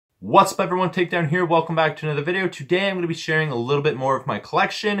What's up everyone, Takedown here. Welcome back to another video. Today I'm going to be sharing a little bit more of my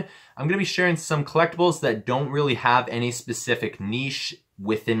collection. I'm going to be sharing some collectibles that don't really have any specific niche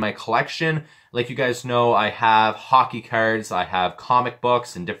within my collection. Like you guys know, I have hockey cards, I have comic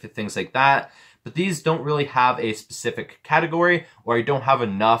books and different things like that. But these don't really have a specific category, or I don't have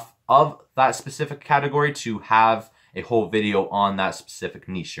enough of that specific category to have a whole video on that specific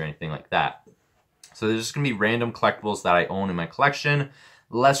niche or anything like that. So there's just going to be random collectibles that I own in my collection.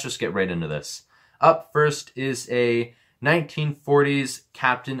 Let's just get right into this. Up first is a 1940s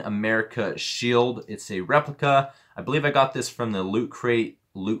Captain America shield. It's a replica. I believe I got this from the Loot Crate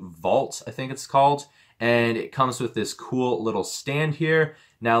Loot Vault, I think it's called. And it comes with this cool little stand here.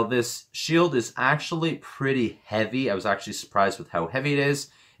 Now this shield is actually pretty heavy. I was actually surprised with how heavy it is.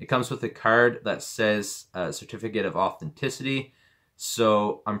 It comes with a card that says Certificate of Authenticity.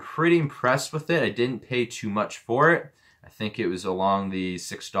 So I'm pretty impressed with it. I didn't pay too much for it. I think it was along the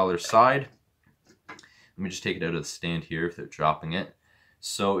 $6 side. Let me just take it out of the stand here if they're dropping it.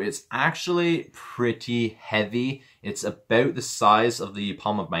 So it's actually pretty heavy. It's about the size of the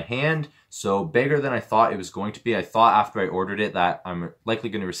palm of my hand, so bigger than I thought it was going to be. I thought after I ordered it that I'm likely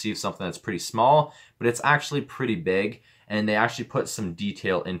going to receive something that's pretty small, but it's actually pretty big, and they actually put some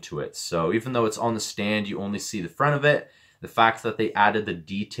detail into it. So even though it's on the stand, you only see the front of it. The fact that they added the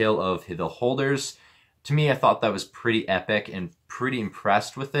detail of the holders, to me, I thought that was pretty epic and pretty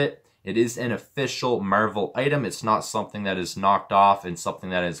impressed with it. It is an official Marvel item. It's not something that is knocked off and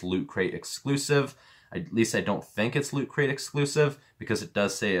something that is Loot Crate exclusive. At least I don't think it's Loot Crate exclusive because it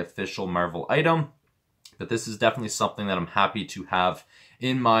does say official Marvel item. But this is definitely something that I'm happy to have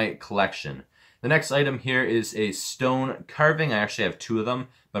in my collection. The next item here is a stone carving. I actually have two of them,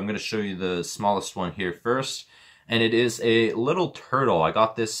 but I'm going to show you the smallest one here first. And it is a little turtle. I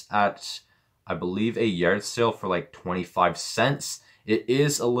got this at, I believe, a yard sale for like 25 cents. It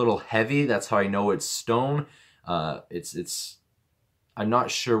is a little heavy. That's how I know it's stone. I'm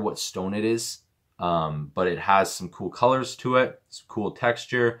not sure what stone it is, but it has some cool colors to it, some cool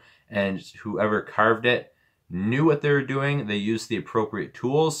texture, and whoever carved it knew what they were doing. They used the appropriate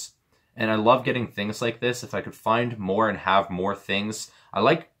tools, and I love getting things like this. If I could find more and have more things, I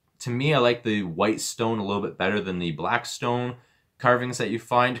like the white stone a little bit better than the black stone carvings that you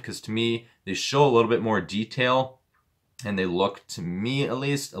find, because to me they show a little bit more detail and they look, to me at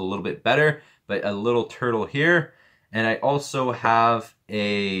least, a little bit better. But a little turtle here, and I also have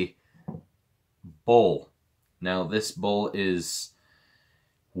a bull. Now this bull is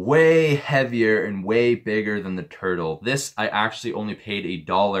way heavier and way bigger than the turtle. This I actually only paid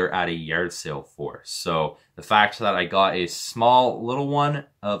 $1 at a yard sale for. So the fact that I got a small little one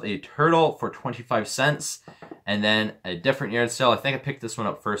of a turtle for 25 cents and then a different yard sale, I think I picked this one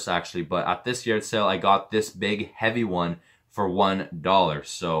up first actually, but at this yard sale I got this big heavy one for $1.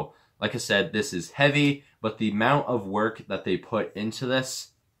 So like I said, this is heavy, but the amount of work that they put into this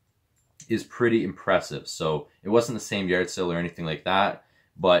is pretty impressive. So it wasn't the same yard sale or anything like that,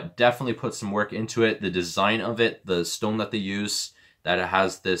 but definitely put some work into it. The design of it, the stone that they use, that it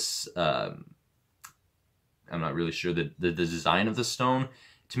has this, I'm not really sure the design of the stone.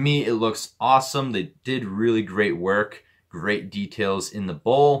 To me, it looks awesome. They did really great work, great details in the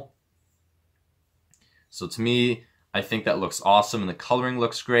bowl. So to me, I think that looks awesome, and the coloring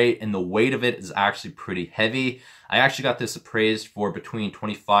looks great, and the weight of it is actually pretty heavy. I actually got this appraised for between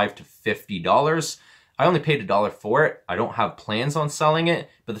 $25 to $50. I only paid $1 for it. I don't have plans on selling it,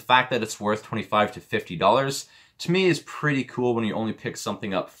 but the fact that it's worth $25 to $50 to me is pretty cool when you only pick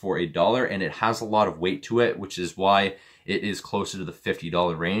something up for $1, and it has a lot of weight to it, which is why it is closer to the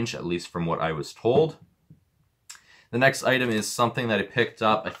 $50 range, at least from what I was told. The next item is something that I picked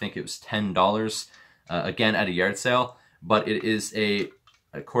up, I think it was $10, again at a yard sale, but it is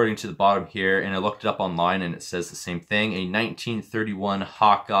according to the bottom here, and I looked it up online and it says the same thing, a 1931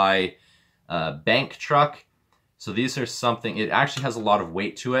 Hawkeye bank truck. So these are something, it actually has a lot of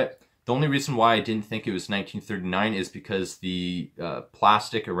weight to it. The only reason why I didn't think it was 1939 is because the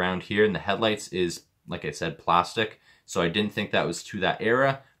plastic around here in the headlights is, like I said, plastic. So I didn't think that was to that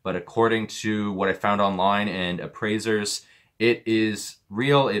era, but according to what I found online and appraisers, it is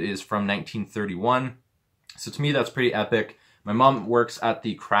real. It is from 1931. So to me, that's pretty epic. My mom works at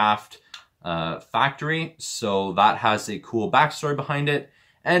the craft factory, so that has a cool backstory behind it.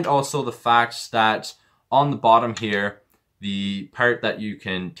 And also the fact that on the bottom here, the part that you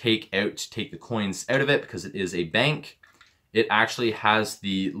can take out to take the coins out of it, because it is a bank, it actually has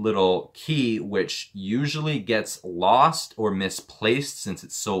the little key, which usually gets lost or misplaced since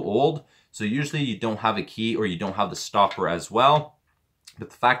it's so old. So usually you don't have a key, or you don't have the stopper as well.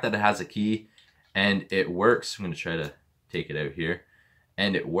 But the fact that it has a key and it works, I'm going to try to take it out here,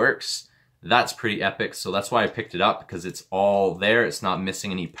 and it works. That's pretty epic. So that's why I picked it up, because it's all there. It's not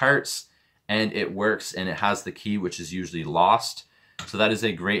missing any parts, and it works, and it has the key, which is usually lost. So that is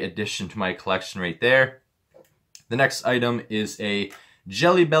a great addition to my collection right there. The next item is a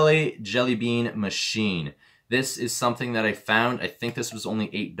Jelly Belly Jelly Bean machine. This is something that I found. I think this was only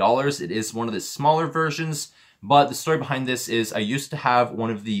 $8. It is one of the smaller versions, but the story behind this is I used to have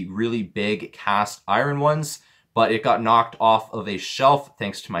one of the really big cast iron ones, but it got knocked off of a shelf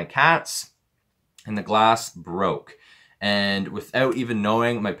thanks to my cats, and the glass broke. And without even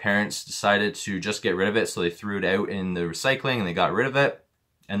knowing, my parents decided to just get rid of it, so they threw it out in the recycling and they got rid of it.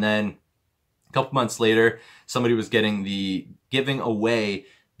 And then a couple months later, somebody was giving away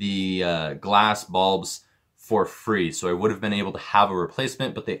the glass bulbs for free. So I would have been able to have a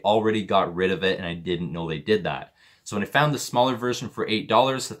replacement, but they already got rid of it, and I didn't know they did that. So when I found the smaller version for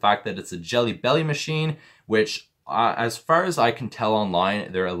 $8, the fact that it's a Jelly Belly machine, which as far as I can tell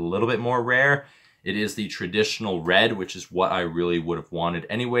online, they're a little bit more rare. It is the traditional red, which is what I really would have wanted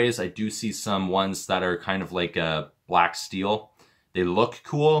anyways. I do see some ones that are kind of like a black steel. They look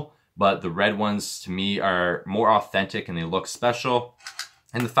cool, but the red ones to me are more authentic and they look special.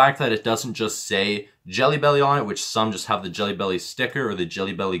 And the fact that it doesn't just say Jelly Belly on it, which some just have the Jelly Belly sticker or the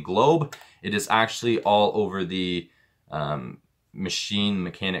Jelly Belly globe, it is actually all over the machine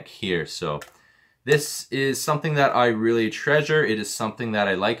mechanic here. So this is something that I really treasure. It is something that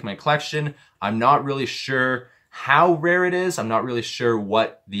I like in my collection. I'm not really sure how rare it is. I'm not really sure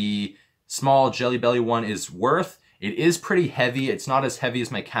what the small Jelly Belly one is worth. It is pretty heavy. It's not as heavy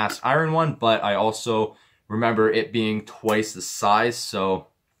as my cast iron one, but I also remember it being twice the size. So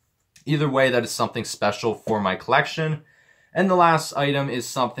either way, that is something special for my collection. And the last item is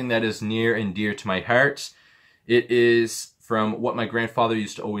something that is near and dear to my heart. It is from what my grandfather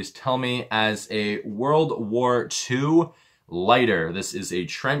used to always tell me as a World War II lighter. This is a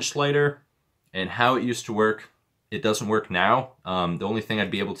trench lighter, and how it used to work, it doesn't work now. The only thing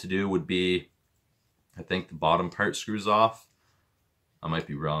I'd be able to do would be, I think the bottom part screws off. I might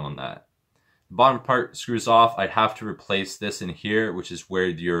be wrong on that. The bottom part screws off. I'd have to replace this in here, which is where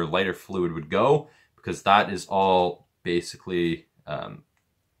your lighter fluid would go, because that is all basically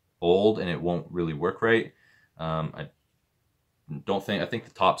old and it won't really work right. I think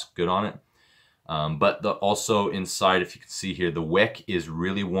the top's good on it. But also inside, if you can see here, the wick is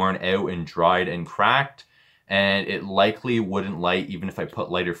really worn out and dried and cracked, and it likely wouldn't light even if I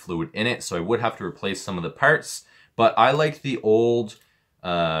put lighter fluid in it. So I would have to replace some of the parts, but I like the old,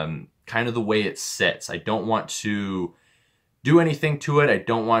 kind of the way it sits. I don't want to do anything to it. I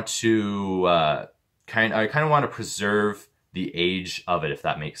don't want to, I kind of want to preserve the age of it, if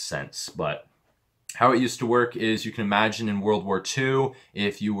that makes sense. But how it used to work is, you can imagine in World War II,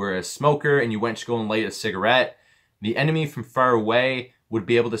 if you were a smoker and you went to go and light a cigarette, the enemy from far away would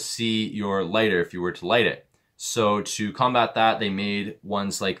be able to see your lighter if you were to light it. So to combat that, they made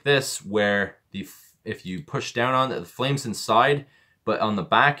ones like this, where if you push down on it, the flame's inside, but on the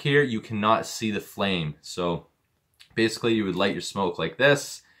back here, you cannot see the flame. So basically you would light your smoke like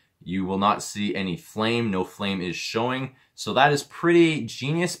this. You will not see any flame. No flame is showing. So that is pretty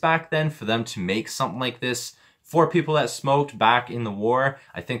genius back then for them to make something like this for people that smoked back in the war.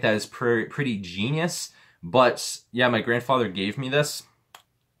 I think that is pretty genius. But yeah, my grandfather gave me this.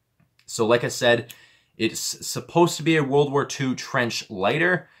 So like I said, it's supposed to be a World War II trench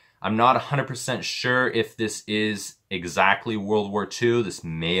lighter. I'm not 100% sure if this is exactly World War II. This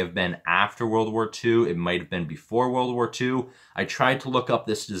may have been after World War II. It might have been before World War II. I tried to look up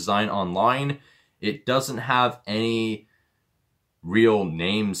this design online. It doesn't have any real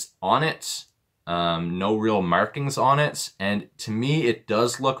names on it, no real markings on it. And to me, it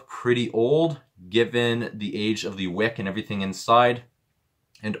does look pretty old given the age of the wick and everything inside.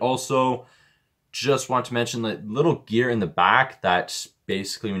 And also, just want to mention the little gear in the back that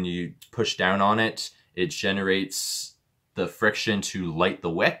basically when you push down on it, it generates the friction to light the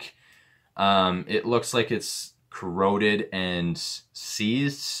wick. It looks like it's corroded and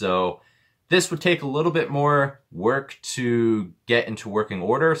seized, so this would take a little bit more work to get into working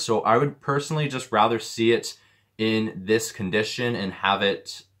order. So I would personally just rather see it in this condition and have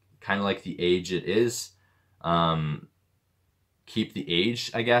it kind of like the age it is. Keep the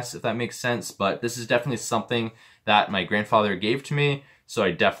age, I guess, if that makes sense. But this is definitely something that my grandfather gave to me, so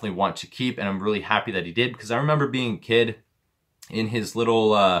I definitely want to keep, and I'm really happy that he did, because I remember being a kid in his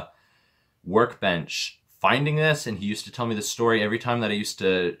little workbench finding this, and he used to tell me the story every time that I used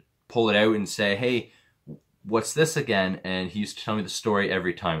to pull it out and say, hey, what's this again? And he used to tell me the story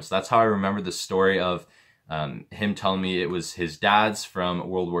every time. So that's how I remember the story of him telling me it was his dad's from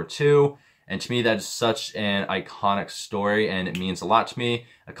World War II, And to me, that is such an iconic story, and it means a lot to me.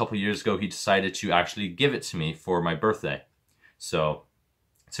 A couple years ago, he decided to actually give it to me for my birthday. So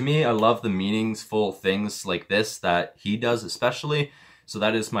to me, I love the meaningful things like this that he does especially. So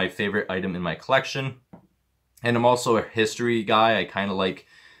that is my favorite item in my collection. And I'm also a history guy. I kind of like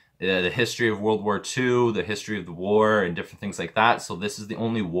the history of World War II, the history of the war, and different things like that. So this is the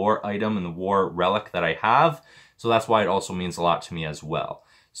only war item and the war relic that I have. So that's why it also means a lot to me as well.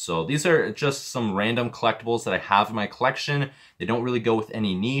 So these are just some random collectibles that I have in my collection. They don't really go with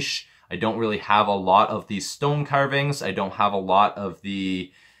any niche. I don't really have a lot of these stone carvings. I don't have a lot of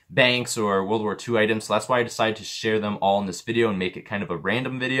the banks or World War II items. So that's why I decided to share them all in this video and make it kind of a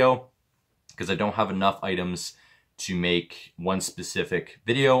random video, because I don't have enough items to make one specific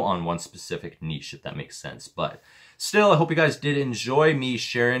video on one specific niche, if that makes sense. But still, I hope you guys did enjoy me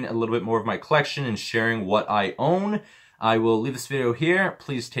sharing a little bit more of my collection and sharing what I own. I will leave this video here.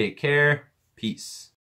 Please take care. Peace.